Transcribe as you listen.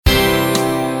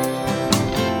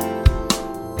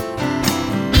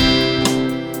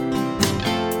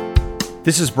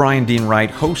This is Brian Dean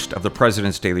Wright, host of the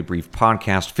President's Daily Brief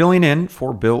podcast, filling in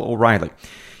for Bill O'Reilly.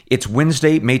 It's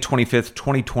Wednesday, May 25th,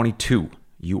 2022.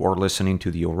 You are listening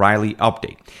to the O'Reilly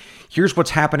Update. Here's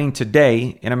what's happening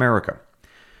today in America.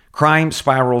 Crime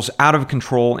spirals out of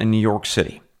control in New York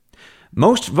City.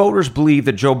 Most voters believe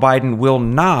that Joe Biden will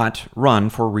not run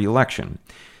for re-election.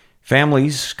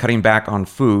 Families cutting back on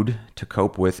food to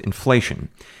cope with inflation.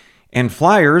 And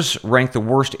flyers rank the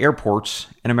worst airports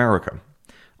in America.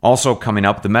 Also coming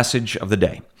up, the message of the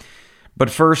day.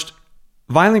 But first,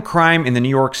 violent crime in the New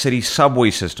York City subway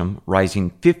system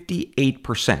rising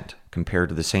 58% compared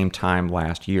to the same time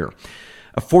last year.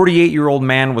 A 48-year-old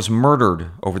man was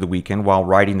murdered over the weekend while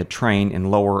riding the train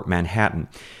in Lower Manhattan.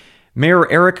 Mayor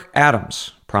Eric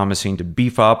Adams promising to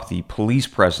beef up the police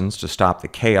presence to stop the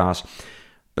chaos.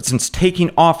 But since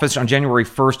taking office on January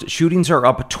 1st, shootings are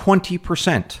up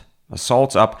 20%,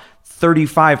 assaults up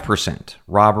 35%,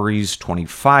 robberies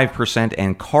 25%,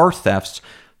 and car thefts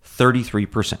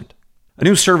 33%. A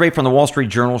new survey from the Wall Street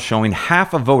Journal showing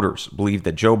half of voters believe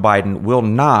that Joe Biden will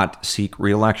not seek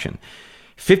re-election.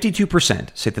 52%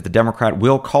 say that the Democrat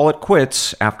will call it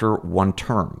quits after one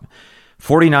term.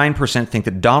 49% think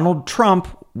that Donald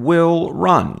Trump will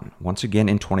run once again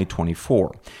in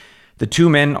 2024. The two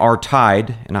men are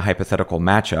tied in a hypothetical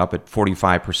matchup at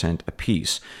 45%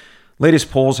 apiece.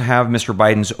 Latest polls have Mr.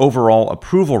 Biden's overall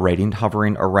approval rating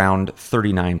hovering around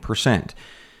 39%.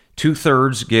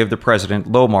 Two-thirds give the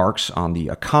president low marks on the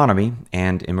economy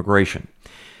and immigration.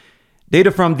 Data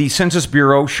from the Census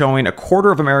Bureau showing a quarter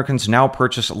of Americans now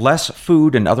purchase less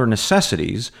food and other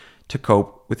necessities to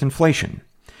cope with inflation.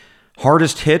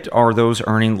 Hardest hit are those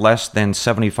earning less than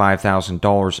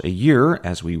 $75,000 a year,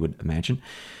 as we would imagine.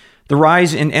 The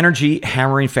rise in energy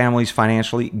hammering families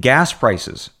financially. Gas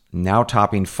prices now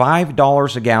topping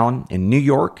 $5 a gallon in New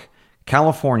York,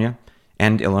 California,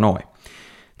 and Illinois.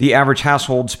 The average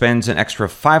household spends an extra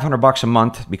 $500 a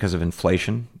month because of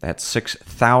inflation. That's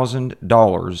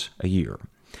 $6,000 a year.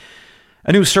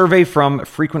 A new survey from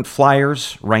Frequent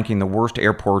Flyers ranking the worst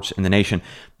airports in the nation.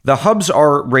 The hubs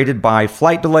are rated by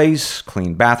flight delays,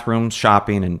 clean bathrooms,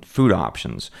 shopping, and food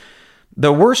options.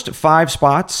 The worst 5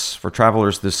 spots for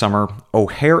travelers this summer: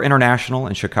 O'Hare International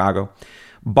in Chicago,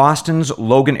 Boston's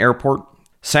Logan Airport,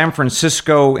 San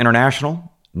Francisco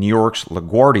International, New York's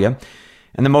LaGuardia,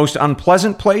 and the most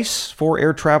unpleasant place for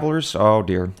air travelers,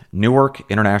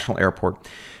 Newark International Airport.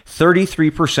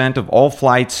 33% of all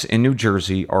flights in New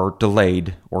Jersey are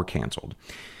delayed or canceled.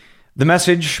 The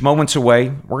message, moments away,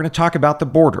 we're going to talk about the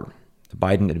border. The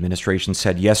Biden administration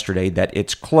said yesterday that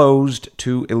it's closed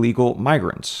to illegal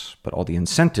migrants, but all the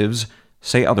incentives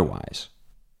say otherwise.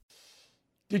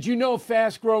 Did you know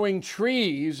Fast Growing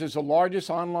Trees is the largest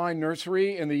online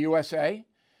nursery in the USA?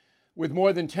 With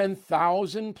more than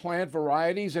 10,000 plant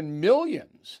varieties and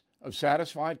millions of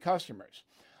satisfied customers.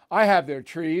 I have their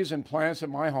trees and plants at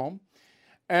my home,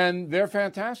 and they're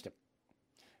fantastic.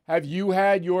 Have you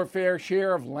had your fair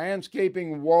share of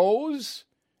landscaping woes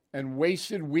and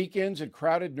wasted weekends at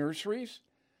crowded nurseries?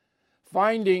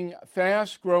 Finding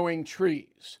Fast Growing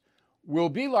Trees will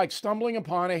be like stumbling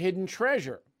upon a hidden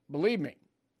treasure, believe me.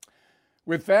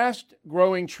 With Fast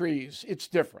Growing Trees, it's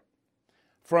different.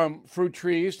 From fruit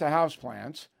trees to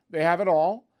houseplants, they have it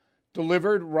all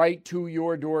delivered right to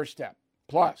your doorstep.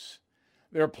 Plus,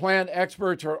 their plant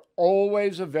experts are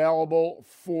always available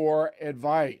for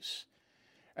advice.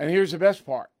 And here's the best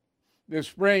part. This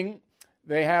spring,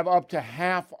 they have up to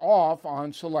half off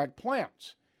on select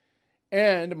plants.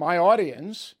 And my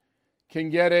audience can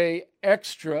get an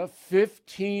extra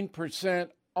 15%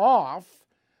 off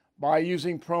by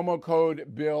using promo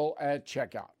code BILL at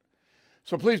checkout.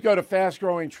 So please go to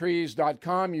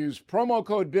fastgrowingtrees.com, use promo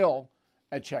code BILL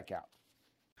at checkout.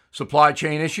 Supply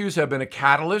chain issues have been a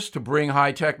catalyst to bring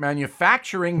high-tech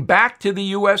manufacturing back to the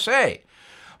USA.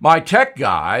 My tech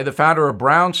guy, the founder of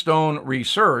Brownstone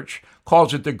Research,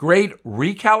 calls it the Great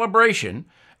Recalibration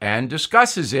and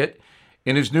discusses it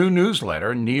in his new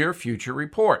newsletter, Near Future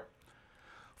Report.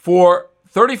 For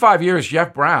 35 years,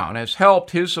 Jeff Brown has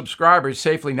helped his subscribers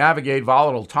safely navigate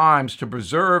volatile times to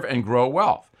preserve and grow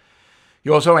wealth. He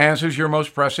also answers your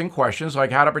most pressing questions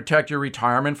like how to protect your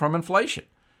retirement from inflation.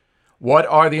 What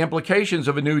are the implications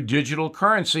of a new digital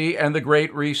currency and the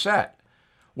Great Reset?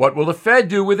 What will the Fed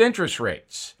do with interest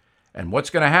rates? And what's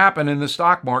going to happen in the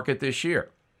stock market this year?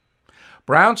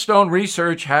 Brownstone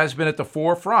Research has been at the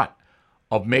forefront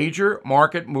of major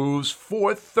market moves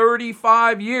for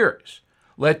 35 years.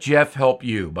 Let Jeff help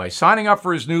you by signing up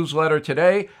for his newsletter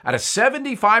today at a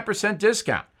 75%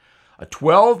 discount, a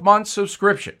 12-month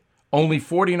subscription, only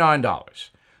 $49.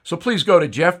 So please go to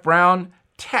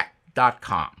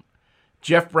jeffbrowntech.com.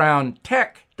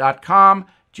 jeffbrowntech.com,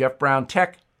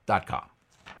 jeffbrowntech.com.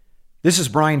 This is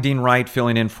Brian Dean Wright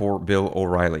filling in for Bill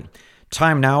O'Reilly.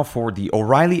 Time now for the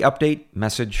O'Reilly Update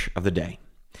message of the day.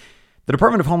 The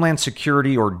Department of Homeland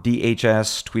Security, or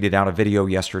DHS, tweeted out a video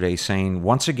yesterday saying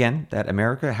once again that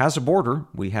America has a border,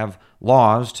 we have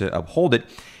laws to uphold it,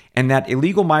 and that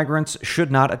illegal migrants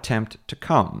should not attempt to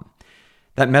come.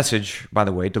 That message, by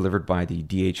the way, delivered by the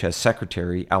DHS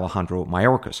Secretary Alejandro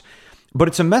Mayorkas. But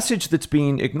it's a message that's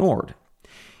being ignored.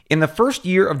 In the first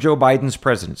year of Joe Biden's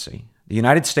presidency, the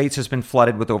United States has been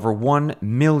flooded with over 1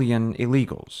 million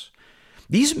illegals.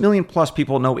 These million-plus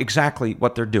people know exactly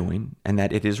what they're doing and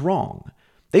that it is wrong.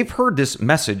 They've heard this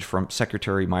message from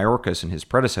Secretary Mayorkas and his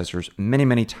predecessors many,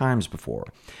 many times before.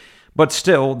 But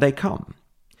still, they come.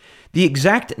 The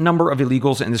exact number of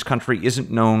illegals in this country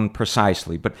isn't known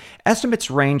precisely, but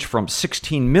estimates range from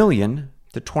 16 million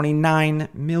to 29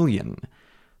 million.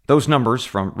 Those numbers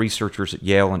from researchers at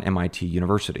Yale and MIT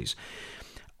universities.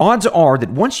 Odds are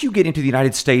that once you get into the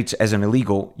United States as an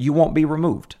illegal, you won't be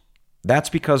removed. That's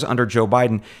because under Joe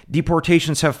Biden,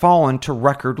 deportations have fallen to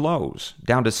record lows,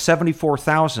 down to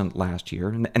 74,000 last year,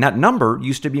 and that number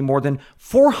used to be more than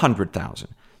 400,000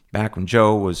 back when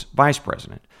Joe was vice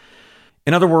president.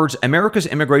 In other words, America's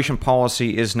immigration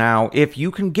policy is now, if you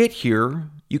can get here,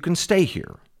 you can stay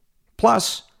here.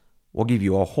 Plus, we'll give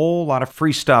you a whole lot of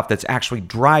free stuff that's actually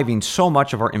driving so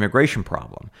much of our immigration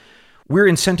problem. We're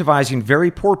incentivizing very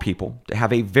poor people to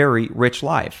have a very rich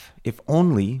life, if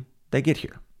only they get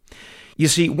here. You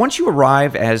see, once you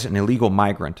arrive as an illegal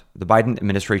migrant, the Biden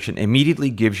administration immediately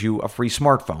gives you a free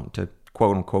smartphone to,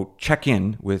 quote unquote, check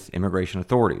in with immigration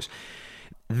authorities.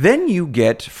 Then you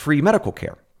get free medical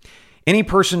care. Any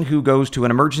person who goes to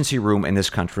an emergency room in this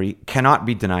country cannot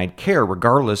be denied care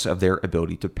regardless of their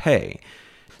ability to pay.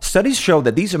 Studies show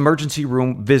that these emergency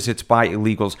room visits by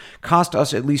illegals cost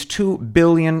us at least $2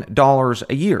 billion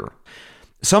a year.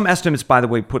 Some estimates, by the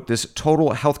way, put this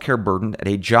total healthcare burden at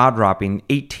a jaw-dropping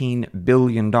 $18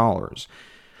 billion.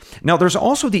 Now, there's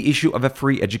also the issue of a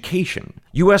free education.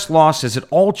 U.S. law says that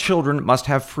all children must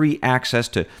have free access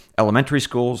to elementary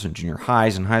schools and junior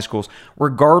highs and high schools,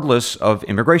 regardless of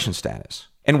immigration status.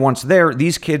 And once there,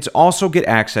 these kids also get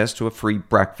access to a free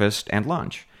breakfast and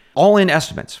lunch. All-in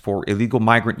estimates for illegal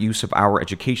migrant use of our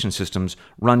education systems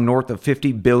run north of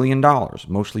 $50 billion,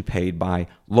 mostly paid by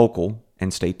local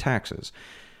and state taxes.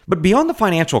 But beyond the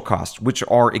financial costs, which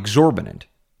are exorbitant,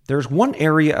 there's one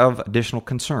area of additional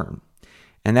concern,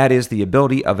 and that is the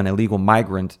ability of an illegal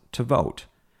migrant to vote.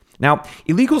 Now,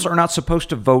 illegals are not supposed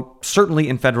to vote, certainly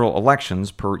in federal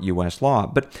elections per U.S. law,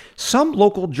 but some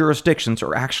local jurisdictions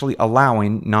are actually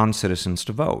allowing non-citizens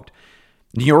to vote.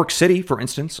 New York City, for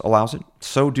instance, allows it.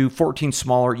 So do 14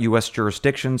 smaller U.S.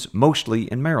 jurisdictions, mostly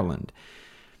in Maryland.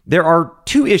 There are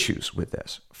two issues with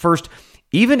this. First,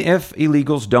 even if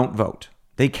illegals don't vote,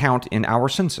 they count in our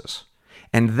census.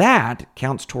 And that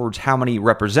counts towards how many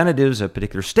representatives a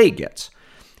particular state gets.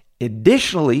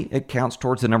 Additionally, it counts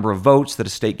towards the number of votes that a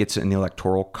state gets in the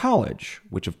Electoral College,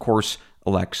 which of course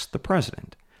elects the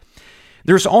president.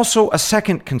 There's also a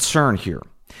second concern here.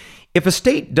 If a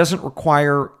state doesn't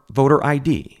require voter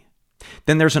ID,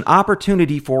 then there's an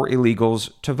opportunity for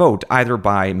illegals to vote, either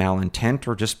by malintent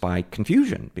or just by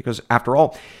confusion. Because after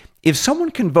all, if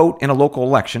someone can vote in a local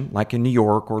election, like in New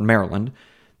York or Maryland,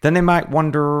 then they might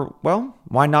wonder, well,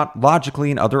 why not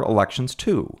logically in other elections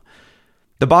too?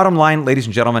 The bottom line, ladies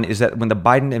and gentlemen, is that when the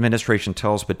Biden administration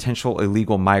tells potential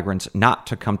illegal migrants not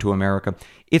to come to America,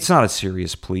 it's not a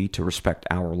serious plea to respect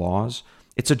our laws.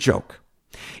 It's a joke.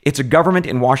 It's a government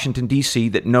in Washington, D.C.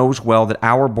 that knows well that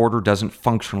our border doesn't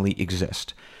functionally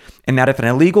exist, and that if an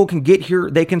illegal can get here,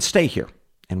 they can stay here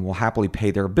and will happily pay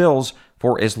their bills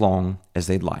for as long as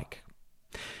they'd like.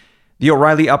 The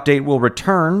O'Reilly Update will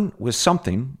return with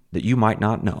something that you might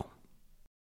not know.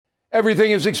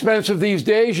 Everything is expensive these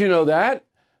days, you know that.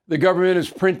 The government is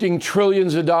printing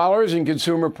trillions of dollars and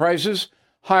consumer prices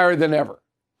higher than ever.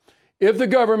 If the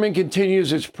government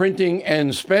continues its printing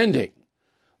and spending,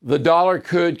 the dollar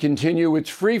could continue its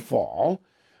free fall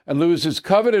and lose its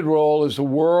coveted role as the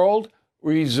world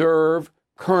reserve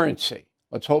currency.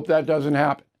 Let's hope that doesn't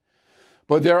happen.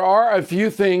 But there are a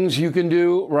few things you can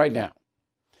do right now.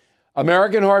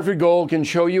 American Hartford Gold can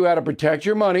show you how to protect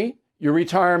your money, your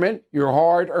retirement, your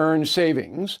hard-earned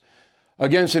savings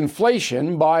against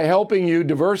inflation by helping you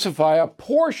diversify a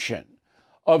portion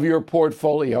of your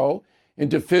portfolio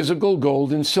into physical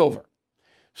gold and silver.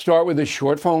 Start with a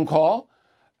short phone call,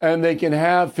 and they can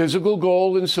have physical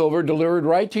gold and silver delivered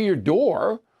right to your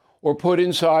door or put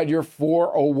inside your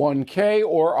 401k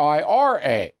or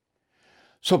IRA.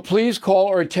 So please call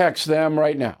or text them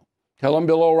right now. Tell them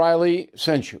Bill O'Reilly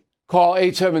sent you. Call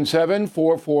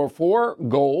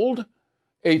 877-444-GOLD,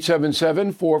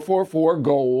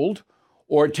 877-444-GOLD,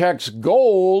 or text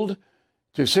GOLD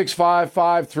to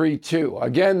 65532.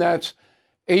 Again, that's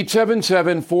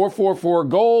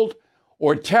 877-444-GOLD,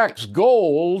 or text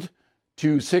GOLD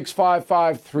to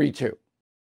 65532.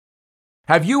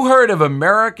 Have you heard of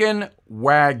American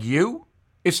Wagyu?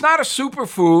 It's not a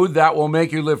superfood that will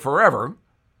make you live forever,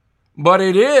 but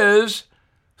it is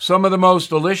some of the most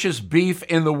delicious beef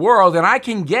in the world, and I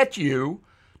can get you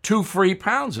 2 free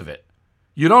pounds of it.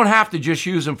 You don't have to just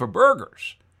use them for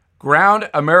burgers. Ground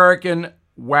American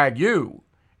Wagyu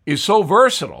is so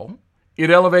versatile,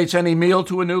 it elevates any meal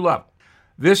to a new level.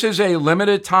 This is a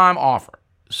limited time offer,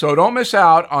 so don't miss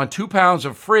out on 2 pounds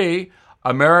of free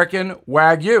American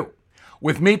Wagyu.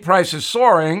 With meat prices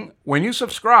soaring, when you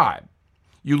subscribe,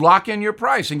 you lock in your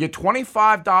price and get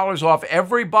 $25 off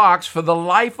every box for the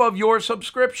life of your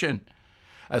subscription.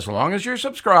 As long as you're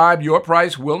subscribed, your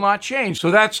price will not change. So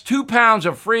that's 2 pounds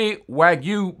of free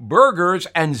Wagyu burgers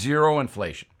and zero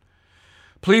inflation.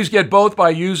 Please get both by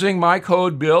using my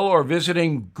code BILL or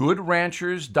visiting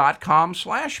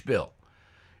goodranchers.com/Bill.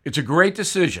 It's a great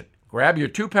decision. Grab your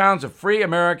 2 pounds of free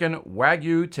American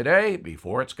Wagyu today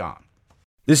before it's gone.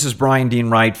 This is Brian Dean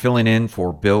Wright filling in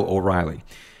for Bill O'Reilly.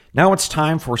 Now it's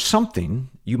time for something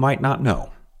you might not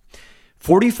know.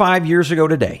 45 years ago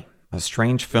today, a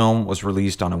strange film was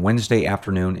released on a Wednesday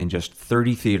afternoon in just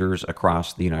 30 theaters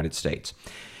across the United States.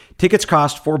 Tickets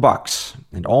cost $4,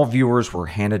 and all viewers were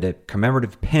handed a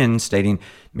commemorative pin stating,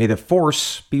 "May the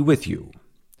Force be with you."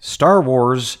 Star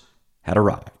Wars had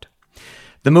arrived.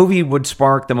 The movie would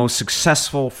spark the most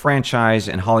successful franchise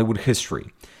in Hollywood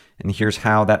history, and here's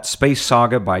how that space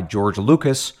saga by George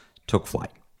Lucas took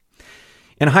flight.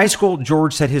 In high school,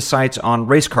 George set his sights on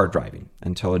race car driving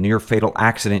until a near-fatal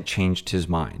accident changed his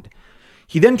mind.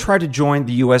 He then tried to join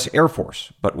the U.S. Air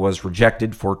Force, but was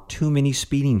rejected for too many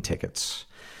speeding tickets.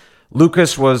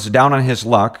 Lucas was down on his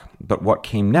luck, but what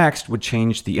came next would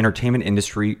change the entertainment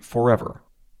industry forever.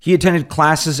 He attended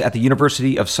classes at the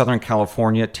University of Southern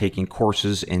California, taking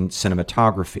courses in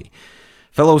cinematography.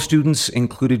 Fellow students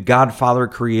included Godfather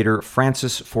creator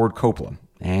Francis Ford Coppola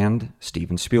and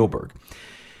Steven Spielberg.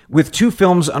 With 2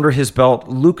 films under his belt,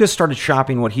 Lucas started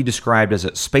shopping what he described as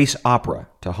a space opera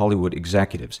to Hollywood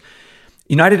executives.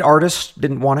 United Artists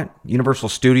didn't want it. Universal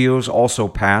Studios also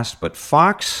passed, but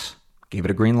Fox gave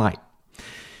it a green light.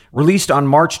 Released on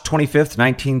March 25th,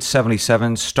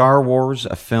 1977, Star Wars,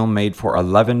 a film made for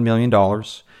 $11 million,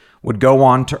 would go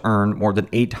on to earn more than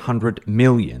 $800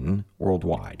 million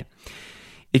worldwide.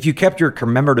 If you kept your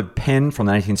commemorative pin from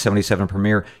the 1977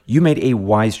 premiere, you made a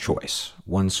wise choice.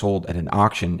 One sold at an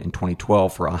auction in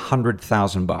 2012 for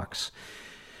 $100,000.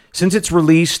 Since its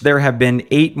release, there have been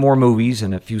 8 more movies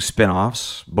and a few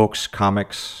spin-offs, books,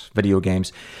 comics, video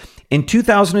games. In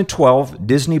 2012,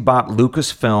 Disney bought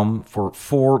Lucasfilm for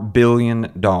 $4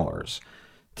 billion.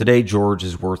 Today, George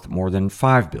is worth more than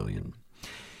 $5 billion.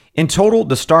 In total,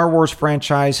 the Star Wars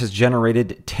franchise has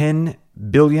generated $10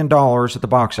 billion at the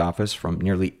box office from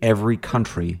nearly every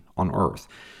country on Earth.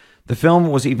 The film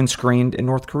was even screened in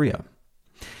North Korea.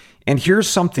 And here's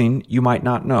something you might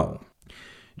not know.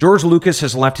 George Lucas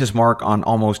has left his mark on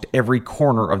almost every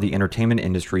corner of the entertainment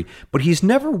industry, but he's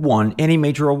never won any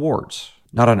major awards.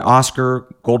 Not an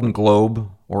Oscar, Golden Globe,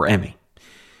 or Emmy.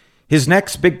 His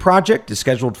next big project is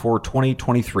scheduled for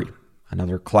 2023.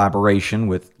 Another collaboration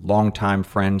with longtime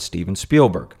friend Steven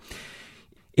Spielberg.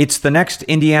 It's the next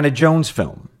Indiana Jones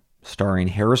film, starring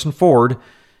Harrison Ford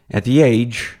at the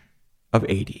age of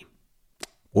 80.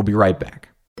 We'll be right back.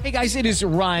 Hey guys, it is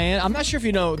Ryan. I'm not sure if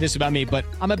you know this about me, but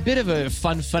I'm a bit of a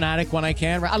fun fanatic when I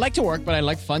can. I like to work, but I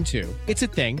like fun too. It's a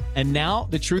thing. And now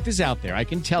the truth is out there. I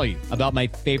can tell you about my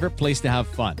favorite place to have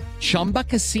fun. Chumba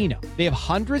Casino. They have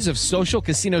hundreds of social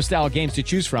casino style games to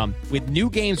choose from with new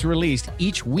games released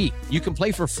each week. You can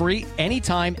play for free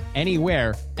anytime,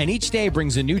 anywhere. And each day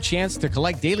brings a new chance to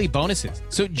collect daily bonuses.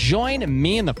 So join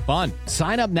me in the fun.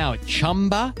 Sign up now at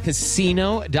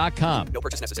ChumbaCasino.com. No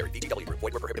purchase necessary. VGW. Void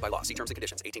where prohibited by law. See terms and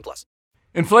conditions. 18+.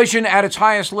 Inflation at its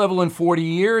highest level in 40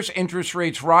 years, interest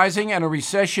rates rising, and a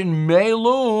recession may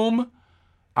loom.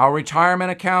 Our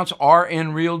retirement accounts are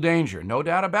in real danger, no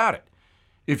doubt about it.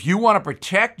 If you want to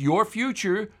protect your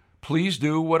future, please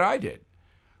do what I did.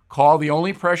 Call the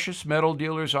only precious metal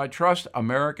dealers I trust,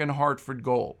 American Hartford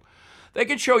Gold. They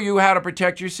can show you how to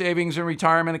protect your savings and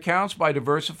retirement accounts by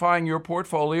diversifying your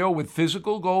portfolio with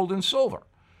physical gold and silver.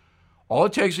 All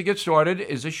it takes to get started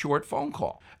is a short phone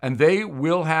call, and they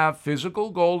will have physical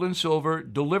gold and silver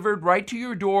delivered right to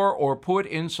your door or put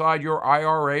inside your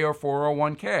IRA or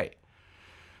 401k.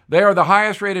 They are the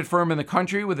highest rated firm in the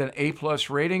country with an A+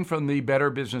 rating from the Better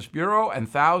Business Bureau and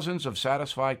thousands of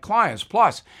satisfied clients.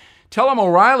 Plus, tell them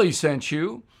O'Reilly sent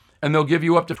you, and they'll give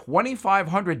you up to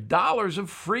 $2,500 of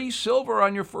free silver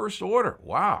on your first order.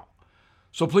 Wow.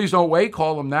 So please don't wait.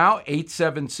 Call them now,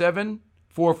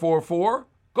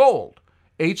 877-444-GOLD.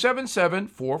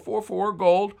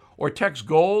 877-444-GOLD, or text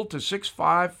GOLD to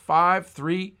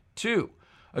 65532.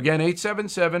 Again,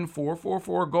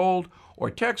 877-444-GOLD, or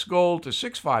text GOLD to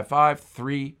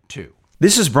 65532.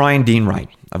 This is Brian Dean Wright.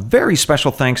 A very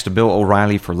special thanks to Bill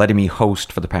O'Reilly for letting me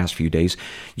host for the past few days.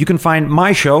 You can find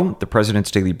my show, The President's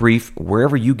Daily Brief,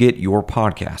 wherever you get your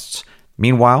podcasts.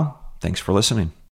 Meanwhile, thanks for listening.